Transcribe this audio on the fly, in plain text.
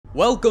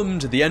Welcome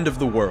to the end of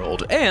the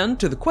world, and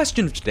to the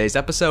question of today's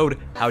episode,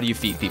 how do you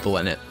feed people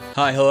in it?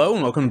 Hi, hello,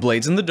 and welcome to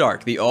Blades in the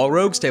Dark, the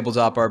all-rogues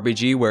tabletop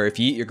RPG where if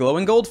you eat your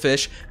glowing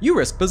goldfish, you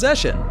risk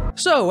possession.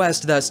 So, as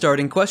to that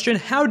starting question,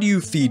 how do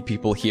you feed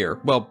people here?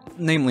 Well,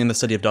 namely in the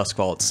city of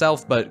Doskvol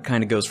itself, but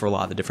kinda goes for a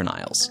lot of the different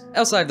isles.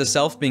 Outside of the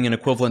South being an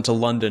equivalent to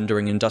London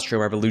during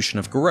Industrial Revolution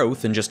of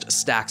growth and just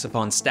stacks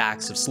upon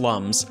stacks of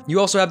slums, you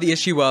also have the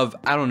issue of,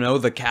 I don't know,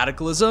 the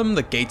cataclysm,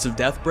 the gates of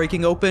death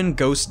breaking open,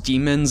 ghosts,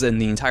 demons,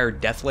 and the entire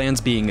Deathlands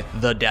being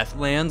the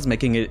Deathlands,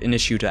 making it an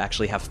issue to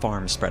actually have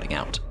farms spreading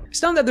out.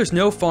 It's not that there's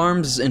no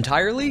farms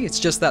entirely, it's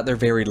just that they're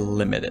very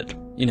limited.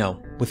 You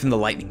know, within the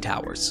lightning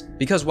towers.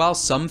 Because while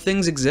some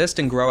things exist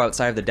and grow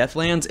outside of the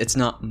Deathlands, it's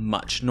not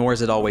much, nor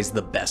is it always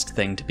the best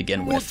thing to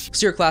begin with.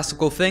 So your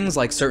classical things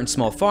like certain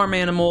small farm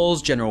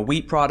animals, general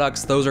wheat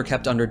products, those are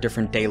kept under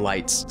different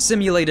daylights.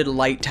 Simulated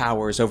light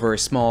towers over a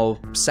small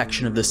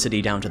section of the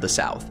city down to the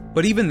south.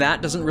 But even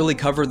that doesn't really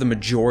cover the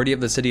majority of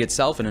the city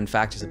itself, and in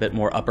fact is a bit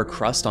more upper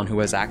crust on who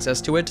has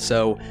access to it,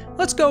 so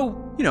let's go,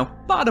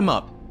 bottom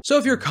up. So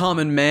if you're a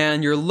common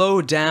man, you're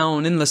low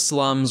down in the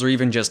slums, or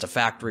even just a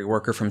factory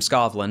worker from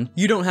Scotland,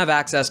 you don't have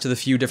access to the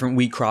few different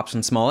wheat crops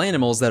and small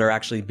animals that are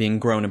actually being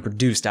grown and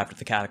produced after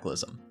the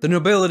cataclysm. The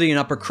nobility and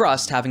upper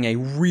crust having a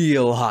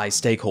real high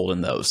stakehold in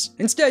those.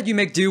 Instead, you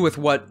make do with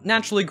what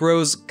naturally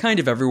grows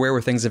kind of everywhere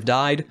where things have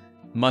died: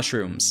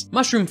 mushrooms.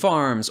 Mushroom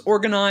farms,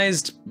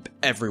 organized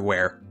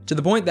everywhere. To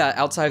the point that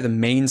outside of the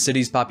main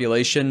city's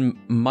population,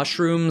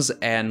 mushrooms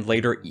and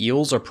later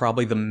eels are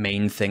probably the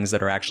main things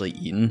that are actually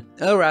eaten.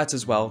 Oh, rats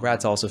as well.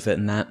 Rats also fit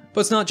in that.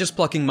 But it's not just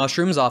plucking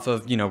mushrooms off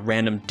of,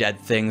 random dead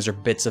things or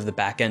bits of the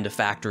back end of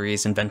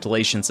factories and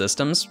ventilation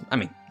systems. I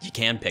mean, you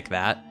can pick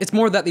that. It's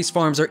more that these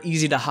farms are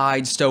easy to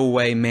hide, stow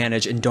away,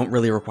 manage, and don't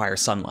really require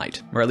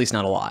sunlight. Or at least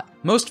not a lot.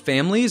 Most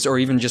families, or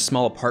even just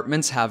small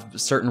apartments, have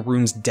certain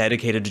rooms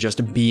dedicated to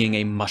just being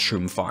a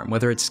mushroom farm.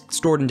 Whether it's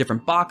stored in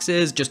different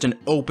boxes, just an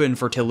open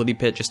fertility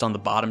pit just on the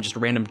bottom, just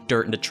random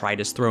dirt and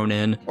detritus thrown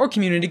in, or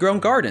community-grown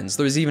gardens.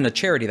 There's even a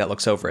charity that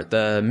looks over it,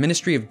 the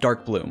Ministry of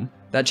Dark Bloom.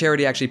 That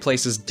charity actually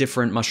places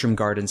different mushroom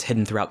gardens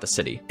hidden throughout the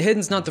city.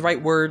 Hidden's not the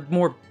right word,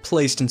 more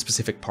placed in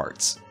specific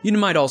parts. You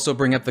might also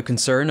bring up the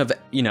concern of,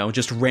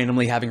 just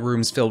randomly having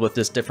rooms filled with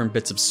just different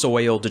bits of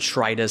soil,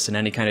 detritus, and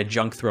any kind of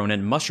junk thrown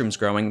in, mushrooms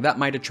growing. That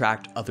might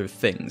attract other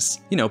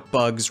things.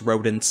 Bugs,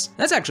 rodents.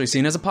 That's actually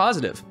seen as a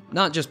positive.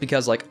 Not just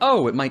because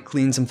it might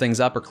clean some things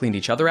up or clean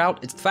each other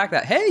out. It's the fact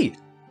that, hey,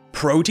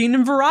 protein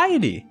and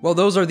variety. Well,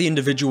 those are the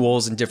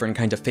individuals in different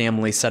kinds of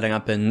families setting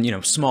up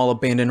in, small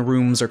abandoned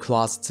rooms or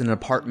closets in an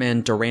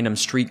apartment or random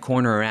street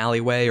corner or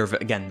alleyway, or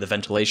again, the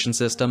ventilation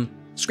system.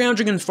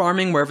 Scrounging and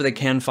farming wherever they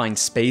can find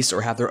space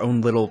or have their own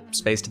little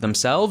space to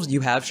themselves,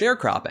 you have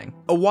sharecropping.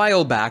 A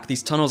while back,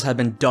 these tunnels had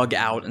been dug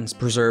out and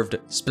preserved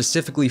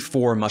specifically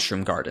for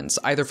mushroom gardens,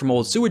 either from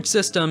old sewage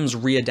systems,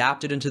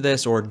 readapted into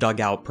this, or dug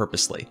out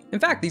purposely. In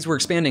fact, these were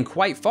expanding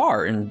quite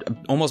far and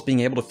almost being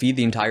able to feed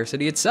the entire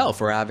city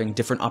itself, or having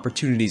different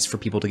opportunities for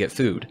people to get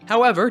food.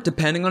 However,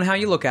 depending on how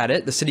you look at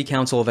it, the city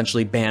council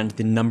eventually banned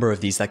the number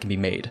of these that can be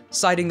made,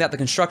 citing that the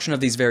construction of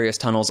these various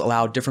tunnels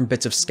allowed different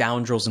bits of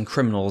scoundrels and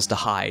criminals to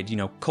hide,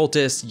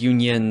 cultists,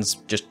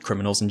 unions, just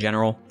criminals in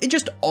general. It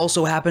just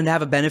also happened to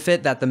have a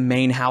benefit that the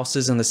main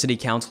houses in the city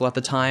council at the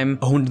time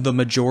owned the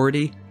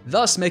majority,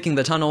 thus making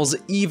the tunnels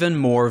even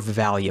more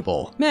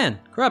valuable. Man,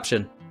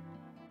 corruption.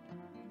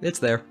 It's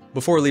there.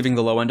 Before leaving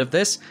the low end of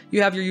this,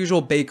 you have your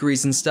usual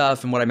bakeries and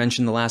stuff, and what I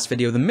mentioned in the last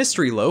video, the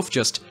mystery loaf,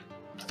 just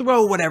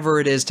throw whatever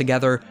it is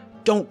together.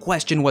 Don't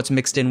question what's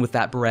mixed in with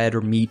that bread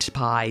or meat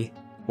pie,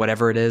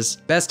 whatever it is.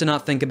 Best to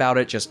not think about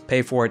it, just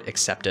pay for it,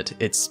 accept it.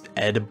 It's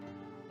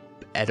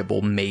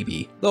edible,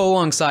 maybe. Though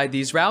alongside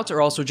these routes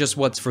are also just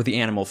what's for the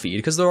animal feed,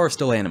 because there are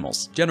still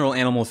animals. General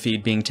animal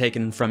feed being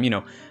taken from,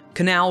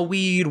 canal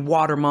weed,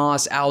 water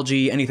moss,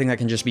 algae, anything that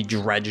can just be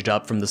dredged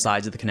up from the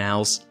sides of the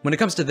canals. When it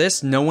comes to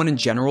this, no one in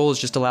general is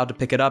just allowed to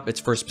pick it up. It's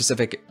for a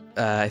specific,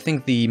 I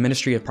think the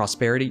Ministry of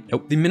Prosperity?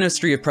 Nope. The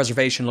Ministry of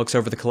Preservation looks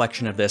over the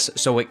collection of this,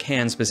 so it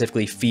can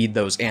specifically feed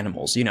those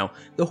animals.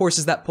 The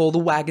horses that pull the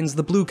wagons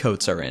the blue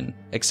coats are in,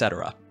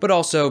 etc. But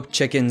also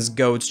chickens,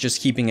 goats,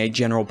 just keeping a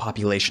general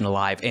population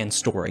alive and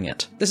storing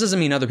it. This doesn't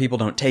mean other people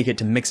don't take it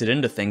to mix it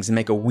into things and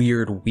make a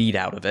weird weed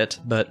out of it,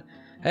 but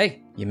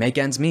hey, you make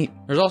ends meet.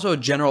 There's also a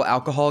general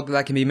alcohol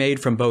that can be made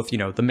from both,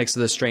 the mix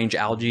of the strange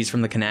algae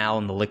from the canal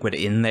and the liquid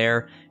in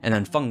there, and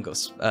then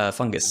fungus.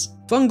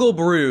 Fungal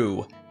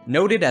brew.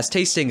 Noted as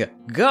tasting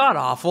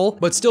god-awful,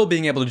 but still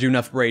being able to do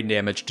enough brain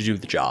damage to do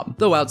the job.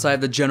 Though outside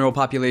the general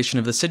population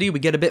of the city, we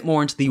get a bit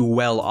more into the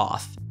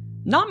well-off.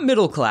 Not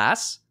middle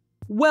class,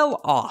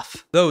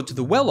 well-off. Though to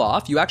the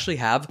well-off, you actually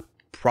have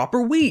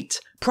proper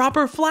wheat,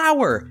 proper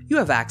flour. You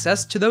have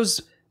access to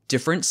those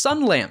different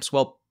sun lamps.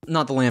 Well,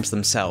 not the lamps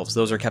themselves,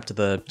 those are kept to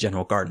the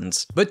general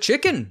gardens. But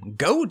chicken,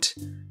 goat,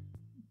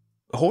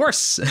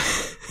 horse,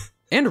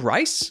 and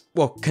rice?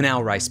 Well,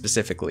 canal rice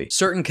specifically.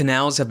 Certain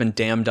canals have been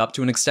dammed up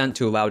to an extent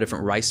to allow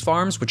different rice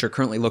farms, which are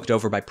currently looked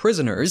over by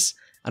prisoners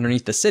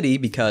underneath the city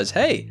because,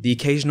 hey, the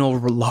occasional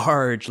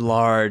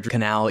large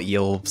canal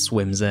eel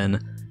swims in.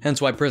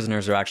 hence why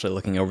prisoners are actually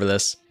looking over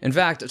this. In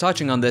fact,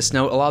 touching on this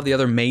note, a lot of the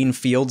other main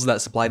fields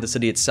that supply the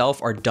city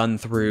itself are done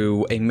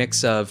through a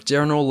mix of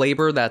general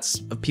labor that's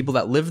of people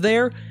that live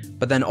there,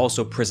 but then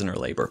also prisoner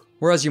labor.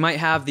 Whereas you might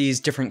have these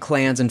different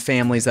clans and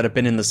families that have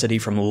been in the city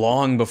from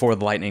long before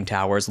the Lightning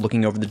Towers,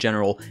 looking over the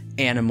general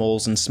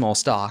animals and small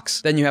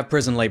stocks. Then you have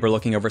prison labor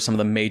looking over some of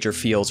the major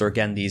fields, or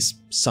again, these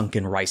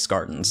sunken rice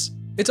gardens.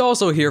 It's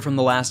also here from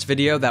the last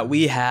video that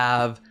we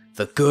have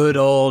the good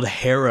old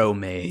Harrow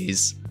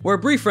Maze. Or a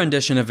brief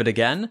rendition of it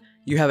again,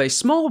 you have a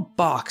small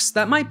box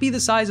that might be the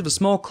size of a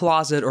small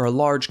closet or a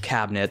large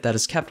cabinet that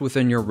is kept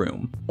within your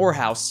room, or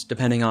house,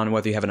 depending on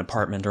whether you have an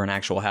apartment or an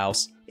actual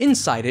house.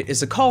 Inside it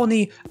is a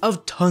colony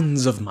of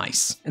tons of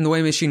mice. And the way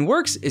the machine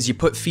works is you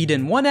put feed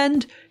in one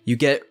end, you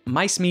get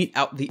mice meat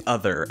out the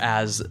other,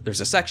 as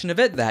there's a section of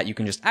it that you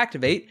can just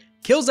activate,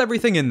 kills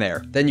everything in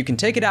there. Then you can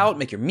take it out,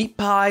 make your meat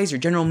pies, your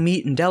general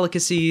meat and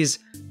delicacies.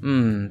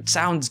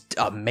 Sounds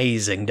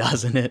amazing,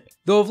 doesn't it?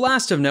 Though of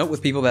last of note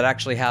with people that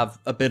actually have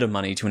a bit of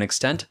money to an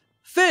extent,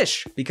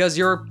 fish, because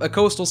you're a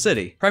coastal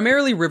city.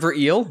 Primarily river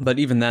eel, but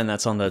even then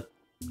that's on the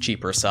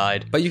cheaper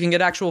side. But you can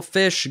get actual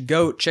fish,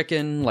 goat,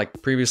 chicken,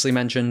 like previously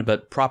mentioned,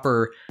 but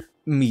proper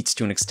meats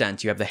to an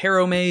extent. You have the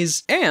Harrow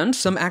Maze, and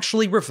some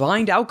actually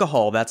refined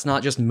alcohol that's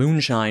not just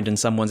moonshined in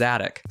someone's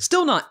attic.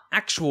 Still not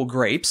actual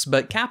grapes,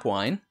 but cap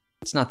wine.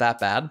 It's not that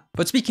bad.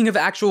 But speaking of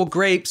actual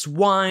grapes,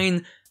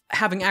 wine,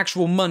 having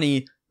actual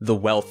money, the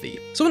wealthy.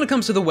 So when it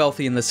comes to the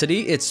wealthy in the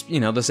city, it's,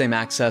 the same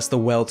access the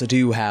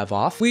well-to-do have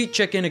off. Wheat,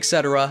 chicken,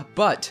 etc.,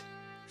 but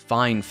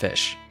fine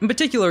fish. In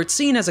particular, it's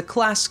seen as a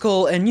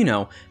classical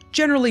and,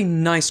 generally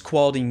nice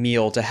quality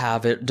meal to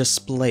have it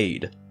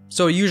displayed.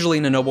 So usually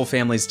in a noble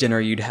family's dinner,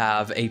 you'd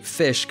have a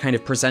fish kind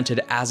of presented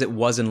as it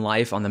was in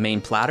life on the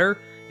main platter,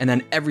 and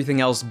then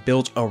everything else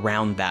built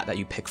around that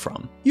you pick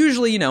from.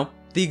 Usually,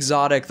 the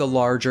exotic, the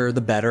larger,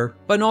 the better.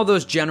 But in all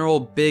those general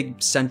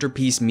big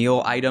centerpiece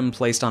meal item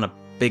placed on a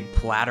big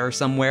platter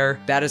somewhere,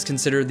 that is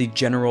considered the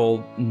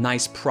general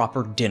nice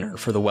proper dinner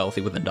for the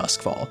wealthy within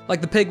Doskvol.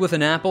 Like the pig with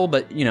an apple,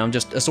 but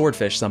just a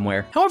swordfish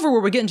somewhere. However,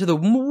 where we get into the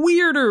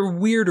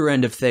weirder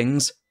end of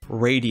things,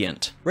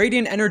 radiant.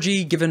 Radiant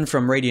energy given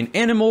from radiant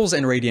animals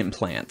and radiant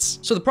plants.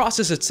 So the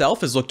process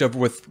itself is looked over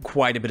with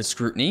quite a bit of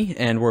scrutiny,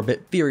 and we're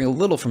veering a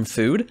little from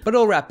food, but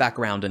it'll wrap back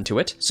around into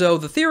it. So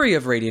the theory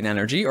of radiant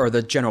energy, or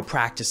the general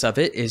practice of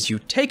it, is you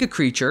take a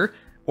creature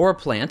or a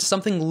plant,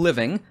 something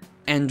living,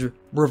 and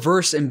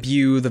reverse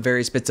imbue the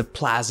various bits of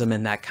plasm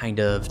and that kind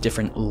of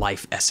different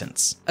life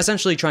essence.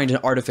 Essentially trying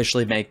to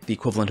artificially make the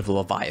equivalent of a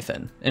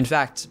Leviathan. In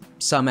fact,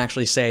 some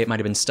actually say it might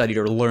have been studied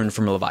or learned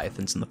from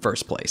Leviathans in the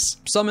first place.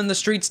 Some in the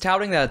streets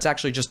touting that it's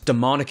actually just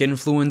demonic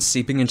influence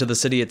seeping into the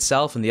city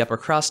itself and the upper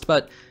crust,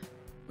 but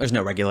there's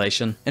no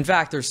regulation. In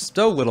fact, there's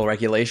so little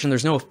regulation,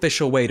 there's no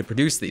official way to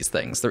produce these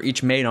things. They're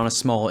each made on a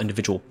small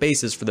individual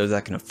basis for those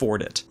that can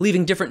afford it,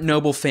 leaving different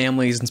noble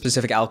families and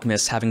specific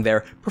alchemists having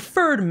their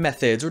preferred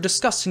methods or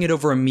discussing it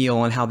over a meal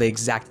on how they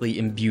exactly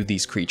imbue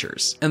these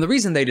creatures. And the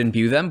reason they'd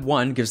imbue them,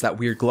 one, gives that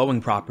weird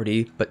glowing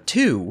property, but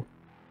two,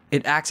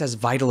 it acts as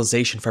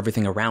vitalization for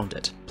everything around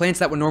it. Plants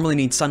that would normally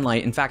need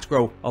sunlight, in fact,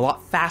 grow a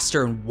lot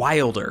faster and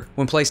wilder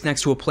when placed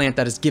next to a plant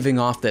that is giving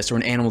off this, or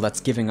an animal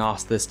that's giving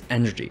off this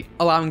energy.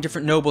 Allowing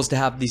different nobles to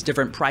have these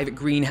different private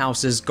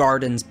greenhouses,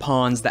 gardens,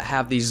 ponds that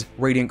have these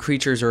radiant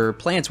creatures or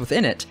plants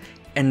within it,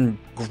 and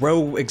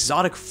grow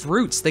exotic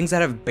fruits, things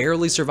that have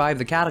barely survived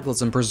the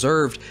cataclysm,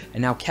 preserved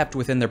and now kept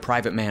within their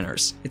private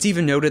manors. It's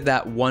even noted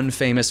that one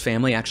famous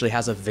family actually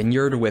has a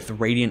vineyard with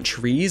radiant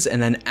trees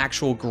and then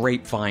actual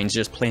grapevines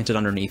just planted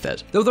underneath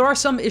it. Though there are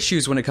some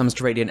issues when it comes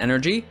to radiant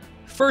energy,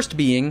 first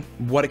being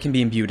what it can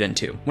be imbued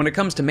into. When it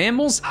comes to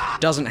mammals,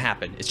 doesn't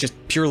happen. It's just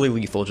purely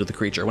lethal to the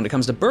creature. When it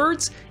comes to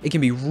birds, it can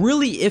be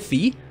really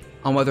iffy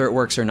on whether it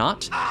works or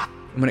not.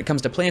 And when it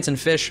comes to plants and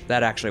fish,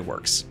 that actually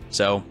works.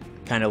 So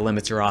kind of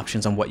limits your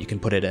options on what you can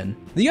put it in.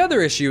 The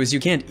other issue is you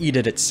can't eat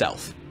it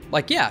itself.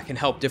 Like, yeah, it can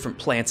help different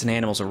plants and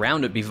animals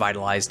around it be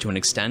vitalized to an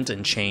extent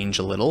and change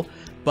a little,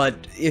 but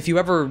if you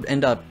ever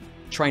end up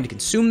trying to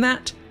consume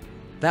that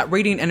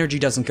radiant energy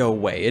doesn't go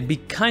away. It'd be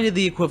kind of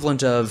the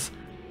equivalent of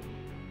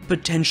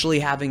potentially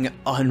having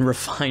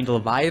unrefined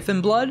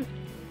Leviathan blood.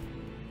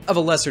 Of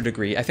a lesser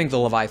degree, I think the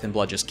Leviathan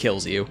blood just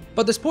kills you.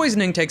 But this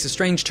poisoning takes a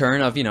strange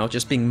turn of,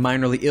 just being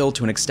minorly ill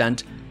to an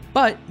extent,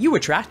 but you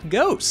attract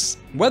ghosts.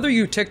 Whether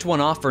you ticked one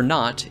off or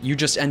not, you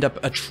just end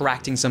up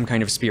attracting some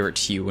kind of spirit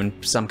to you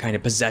in some kind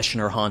of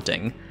possession or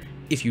haunting.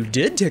 If you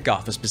did tick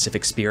off a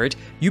specific spirit,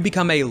 you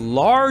become a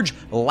large,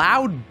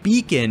 loud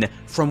beacon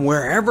from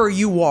wherever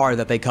you are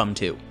that they come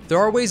to. There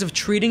are ways of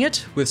treating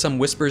it, with some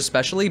whispers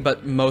especially,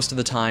 but most of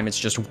the time it's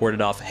just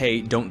warded off, hey,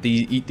 don't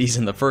eat these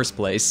in the first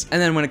place.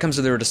 And then when it comes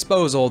to their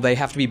disposal, they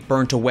have to be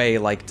burnt away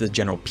like the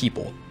general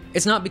people.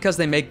 It's not because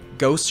they make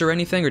ghosts or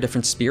anything or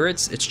different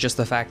spirits, it's just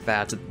the fact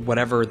that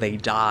whatever they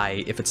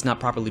die, if it's not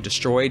properly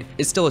destroyed,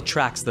 it still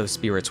attracts those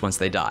spirits once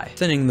they die,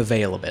 thinning the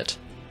veil a bit.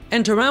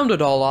 And to round it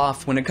all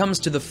off, when it comes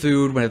to the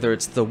food, whether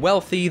it's the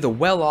wealthy, the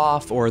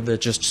well-off, or the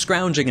just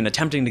scrounging and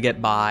attempting to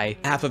get by,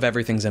 half of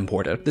everything's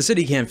imported. The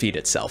city can't feed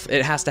itself.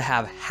 It has to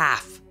have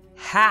half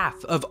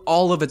half of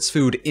all of its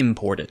food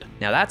imported.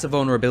 Now that's a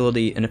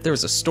vulnerability, and if there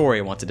was a story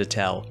I wanted to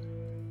tell,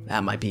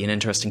 that might be an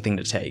interesting thing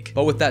to take.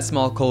 But with that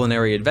small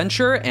culinary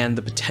adventure and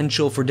the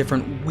potential for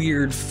different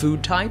weird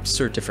food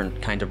types or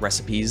different kind of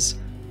recipes,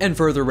 and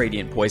further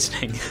radiant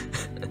poisoning.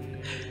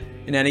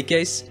 In any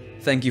case,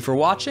 thank you for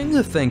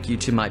watching, thank you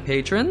to my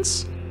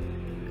patrons,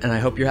 and I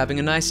hope you're having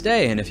a nice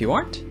day, and if you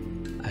aren't,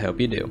 I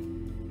hope you do.